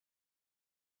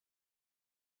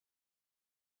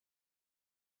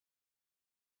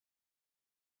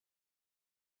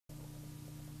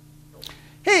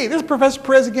Hey, this is Professor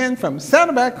Perez again from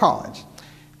Saddleback College.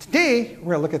 Today,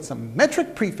 we're going to look at some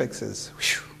metric prefixes.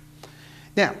 Whew.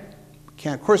 Now,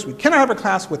 of course, we cannot have a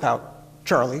class without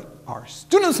Charlie, our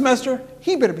student of the semester.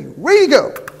 He better be ready to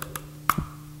go.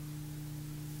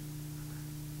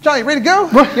 Charlie, ready to go?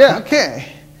 Yeah.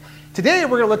 Okay. Today,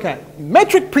 we're going to look at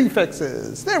metric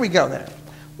prefixes. There we go there.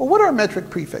 Well, what are metric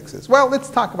prefixes? Well, let's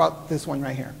talk about this one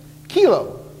right here.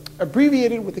 Kilo,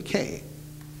 abbreviated with a K.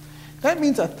 That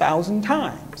means 1,000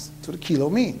 times. That's what a kilo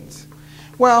means.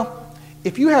 Well,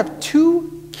 if you have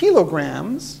 2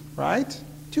 kilograms, right?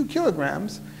 2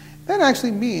 kilograms, that actually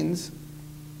means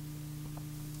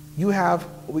you have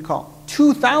what we call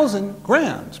 2,000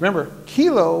 grams. Remember,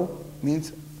 kilo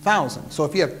means 1,000. So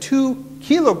if you have 2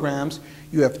 kilograms,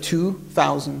 you have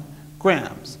 2,000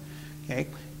 grams. Okay?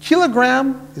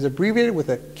 Kilogram is abbreviated with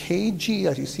a kg,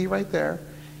 as you see right there,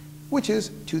 which is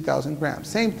 2,000 grams.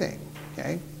 Same thing.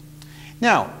 Okay?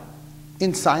 Now,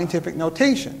 in scientific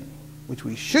notation, which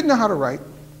we should know how to write,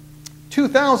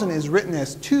 2,000 is written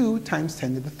as 2 times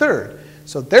 10 to the third.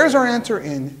 So there's our answer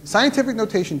in scientific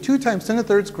notation, 2 times 10 to the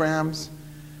third grams,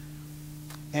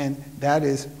 and that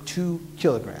is 2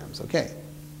 kilograms. Okay.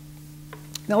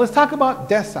 Now let's talk about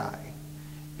deci.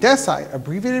 Deci,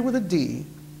 abbreviated with a D,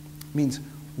 means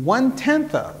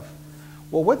 1/10 of.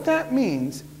 Well, what that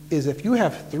means is if you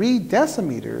have 3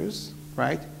 decimeters,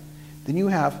 right, then you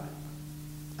have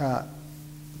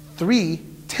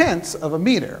 3/10 of a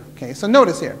meter. Okay, so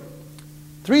notice here,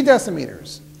 3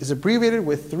 decimeters is abbreviated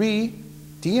with 3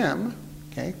 dm,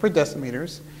 okay, for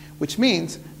decimeters, which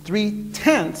means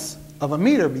 3/10 of a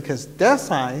meter because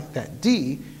deci, that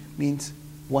D, means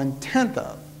 1/10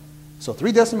 of. So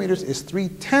 3 decimeters is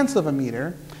 3/10 of a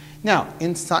meter. Now,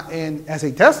 as a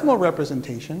decimal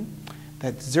representation,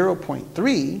 that's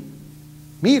 0.3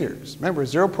 meters. Remember,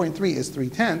 0.3 is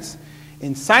 3/10.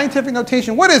 In scientific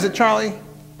notation, what is it, Charlie?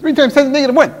 3 times 10 to the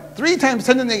negative 1. 3 times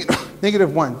 10 to the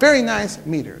negative 1. Very nice,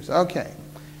 meters. Okay.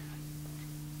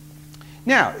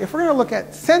 Now, if we're going to look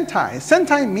at centi,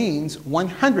 centi means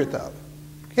 1/100th of.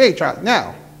 Okay, Charlie.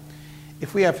 Now,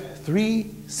 if we have 3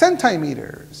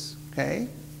 centimeters, okay,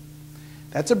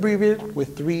 that's abbreviated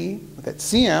with 3, with that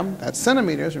cm, that's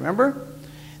centimeters, remember?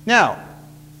 Now,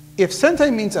 if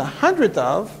centi means 1/100th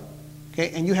of,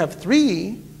 okay, and you have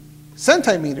 3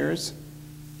 centimeters,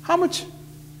 how much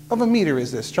of a meter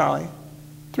is this, Charlie?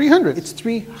 300. It's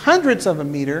 3/100ths of a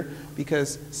meter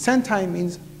because centi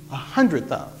means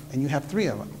 1/100th of, and you have 3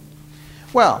 of them.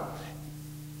 Well,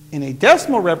 in a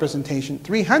decimal representation,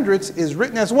 3/100ths is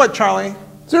written as what, Charlie?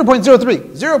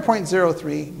 0.03.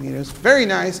 0.03 meters. Very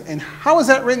nice. And how is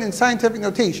that written in scientific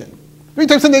notation? 3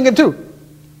 times 10 to the negative 2.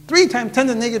 3 times 10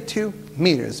 to the negative 2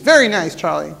 meters. Very nice,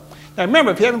 Charlie. Now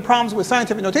remember, if you're having problems with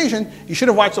scientific notation, you should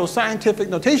have watched those scientific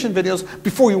notation videos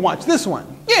before you watch this one.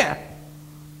 Yeah.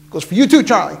 Goes for you too,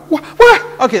 Charlie. What?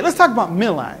 Okay, let's talk about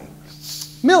milli.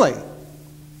 Milli,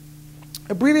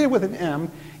 abbreviated with an M,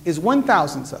 is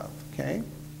 1/1000th of, okay?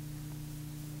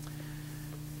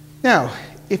 Now,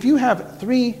 if you have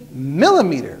 3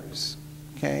 millimeters,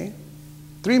 okay,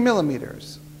 3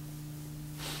 millimeters,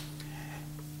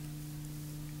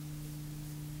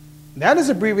 that is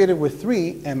abbreviated with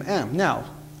 3 mm. Now,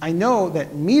 I know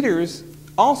that meters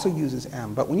also uses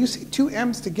m, but when you see 2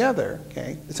 m's together,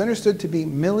 okay, it's understood to be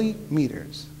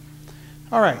millimeters.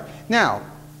 All right, now,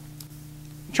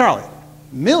 Charlie,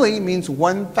 milli means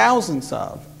 1/1000th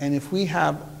of, and if we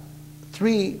have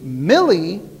 3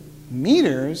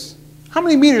 millimeters, how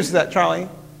many meters is that, Charlie?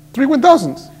 3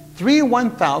 1,000ths. 3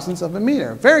 1,000ths of a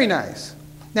meter. Very nice.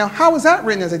 Now, how is that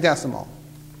written as a decimal?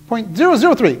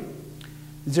 0.003.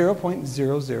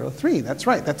 0.003. That's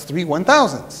right. That's 3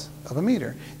 1,000ths of a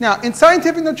meter. Now, in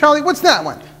scientific note, Charlie, what's that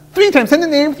one? 3 times 10 to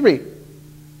the negative 3.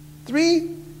 3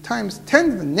 times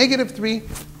 10 to the negative 3.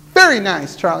 Very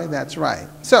nice, Charlie. That's right.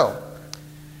 So,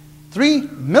 3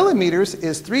 millimeters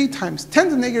is 3 times 10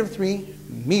 to the negative 3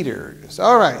 meters.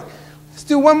 All right. Let's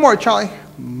do one more, Charlie.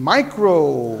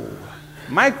 Micro.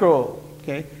 Micro.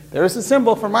 Okay. There's the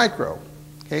symbol for micro.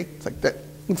 Okay. It's like that.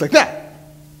 Looks like that.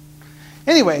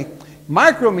 Anyway,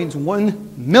 micro means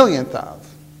 1/1,000,000th of.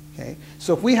 Okay.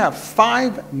 So if we have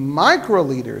 5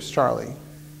 microliters, Charlie,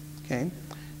 okay,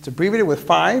 it's abbreviated with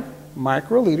 5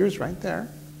 microliters right there.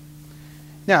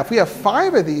 Now, if we have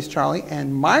 5 of these, Charlie,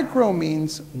 and micro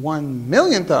means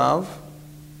 1/1,000,000th of,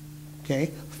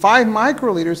 okay, 5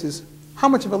 microliters is how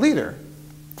much of a liter?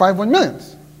 5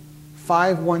 1/1,000,000ths.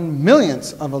 5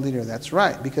 1/1,000,000ths of a liter. That's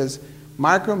right, because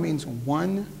micro means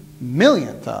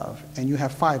 1/1,000,000th of, and you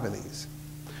have 5 of these.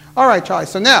 All right, Charlie,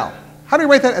 so now, how do we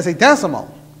write that as a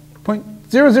decimal?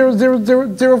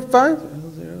 0.00005?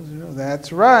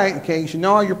 That's right. Okay, you should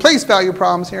know all your place value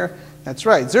problems here. That's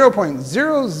right,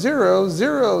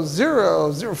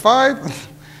 0.000005.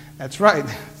 That's right.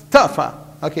 It's tough, huh?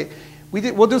 Okay,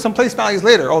 we'll do some place values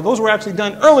later. Oh, those were actually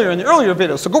done earlier in the earlier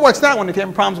video. So go watch that one if you're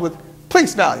having problems with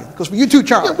place value. It goes for you too,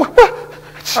 Charlie. All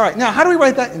right, now how do we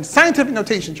write that in scientific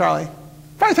notation, Charlie?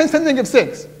 5 times 10 to the negative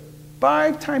 6.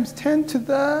 5 times 10 to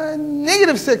the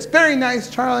negative 6. Very nice,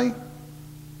 Charlie.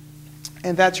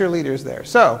 And that's your liters there.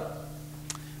 So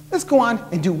let's go on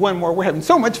and do one more. We're having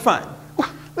so much fun.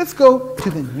 Let's go to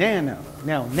the nano.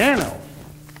 Now, nano,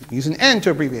 use an N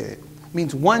to abbreviate it,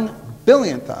 means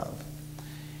 1/1000th of.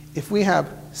 If we have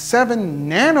 7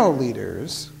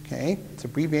 nanoliters, okay, its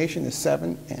abbreviation is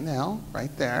 7NL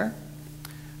right there.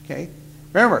 Okay,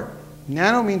 remember,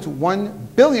 nano means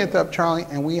 1/1000th of, Charlie,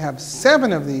 and we have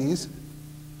 7 of these.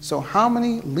 So how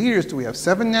many liters do we have?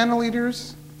 7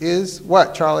 nanoliters is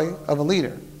what, Charlie, of a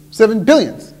liter? 7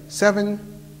 billionths. 7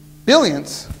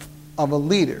 billionths of a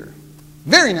liter.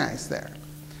 Very nice there.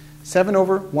 7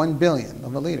 over 1 billion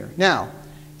of a liter. Now,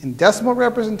 in decimal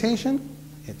representation,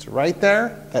 it's right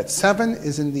there. That 7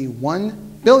 is in the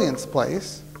 1/1000th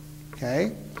place.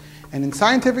 Okay? And in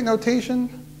scientific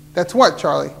notation, that's what,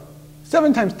 Charlie?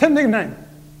 7 times 10 to the negative 9.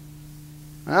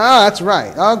 Ah, that's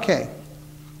right. Okay.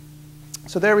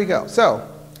 So there we go. So,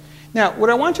 now what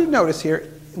I want you to notice here,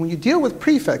 when you deal with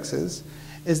prefixes,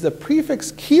 is the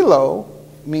prefix kilo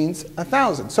means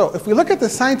 1,000. So if we look at the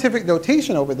scientific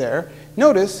notation over there,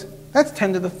 notice that's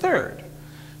 10 to the third.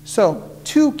 So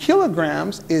 2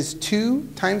 kilograms is 2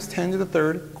 times 10 to the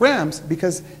third grams,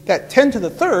 because that 10 to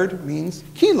the third means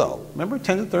kilo. Remember,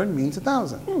 10 to the third means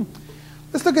 1,000.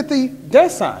 Let's look at the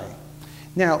deci.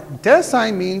 Now,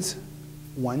 deci means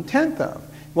 1/10 of.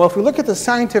 Well, if we look at the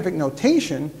scientific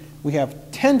notation, we have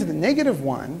 10 to the negative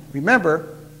 1. Remember,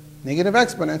 negative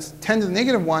exponents, 10 to the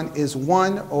negative 1 is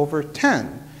 1 over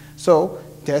 10. So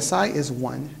deci is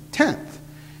 1/10.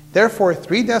 Therefore,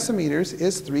 3 decimeters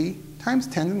is 3 times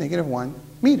 10 to the negative 1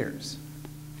 meters.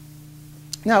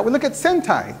 Now, we look at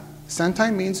centi.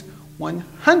 Centi means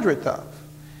 1/100th of.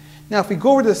 Now, if we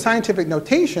go over to the scientific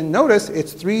notation, notice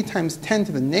it's 3 times 10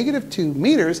 to the negative 2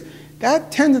 meters.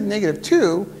 That 10 to the negative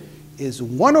 2 is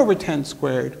 1 over 10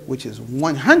 squared, which is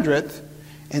 1/100th.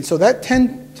 And so that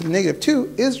 10 to the negative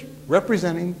 2 is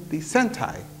representing the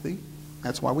centi.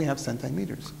 That's why we have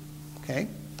centimeters. Okay?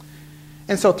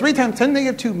 And so 3 times 10 to the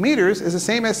negative 2 meters is the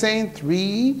same as saying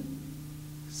 3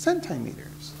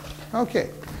 centimeters. Okay.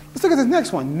 Let's look at this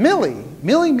next one. Milli.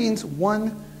 Milli means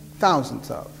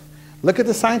 1/1000th of. Look at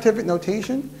the scientific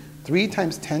notation. 3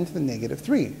 times 10 to the negative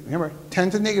 3. Remember,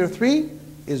 10 to the negative 3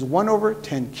 is 1 over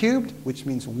 10 cubed, which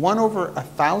means 1 over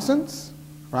 1,000ths,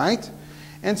 right?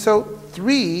 And so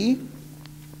 3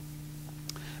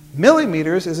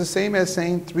 millimeters is the same as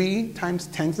saying 3 times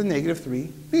 10 to the negative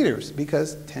 3 meters,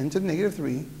 because 10 to the negative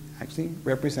 3 actually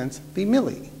represents the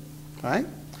milli, right?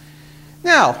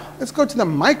 Now, let's go to the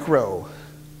micro.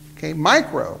 Okay,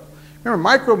 micro. Remember,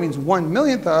 micro means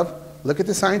 1/1,000,000th of. Look at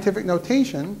the scientific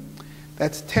notation.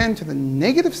 That's 10 to the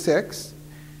negative 6,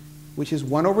 which is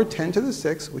 1 over 10 to the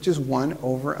 6, which is 1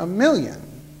 over 1,000,000,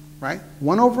 right?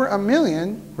 1 over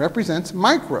 1,000,000 represents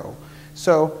micro.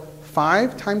 So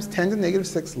 5 times 10 to the negative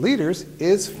 6 liters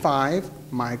is 5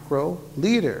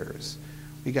 microliters.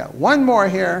 We got one more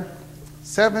here,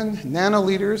 7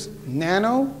 nanoliters.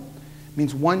 Nano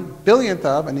means 1/100000th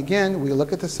of, and again, we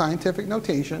look at the scientific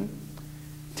notation.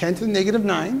 10 to the negative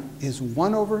 9 is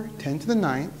 1 over 10 to the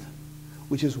 9th,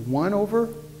 which is 1 over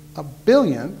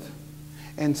 1/100000th.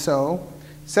 And so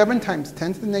 7 times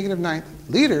 10 to the negative 9th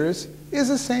liters is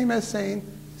the same as saying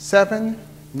 7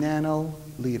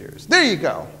 nanoliters. There you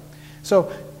go. So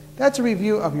that's a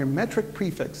review of your metric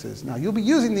prefixes. Now, you'll be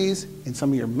using these in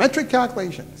some of your metric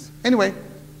calculations. Anyway,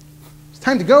 it's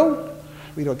time to go.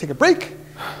 We're going to take a break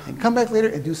and come back later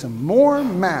and do some more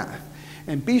math.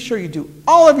 And be sure you do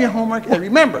all of your homework. And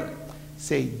remember,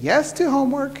 say yes to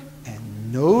homework and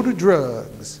no to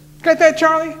drugs. Got that,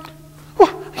 Charlie? All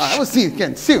right, we'll see you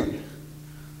again soon.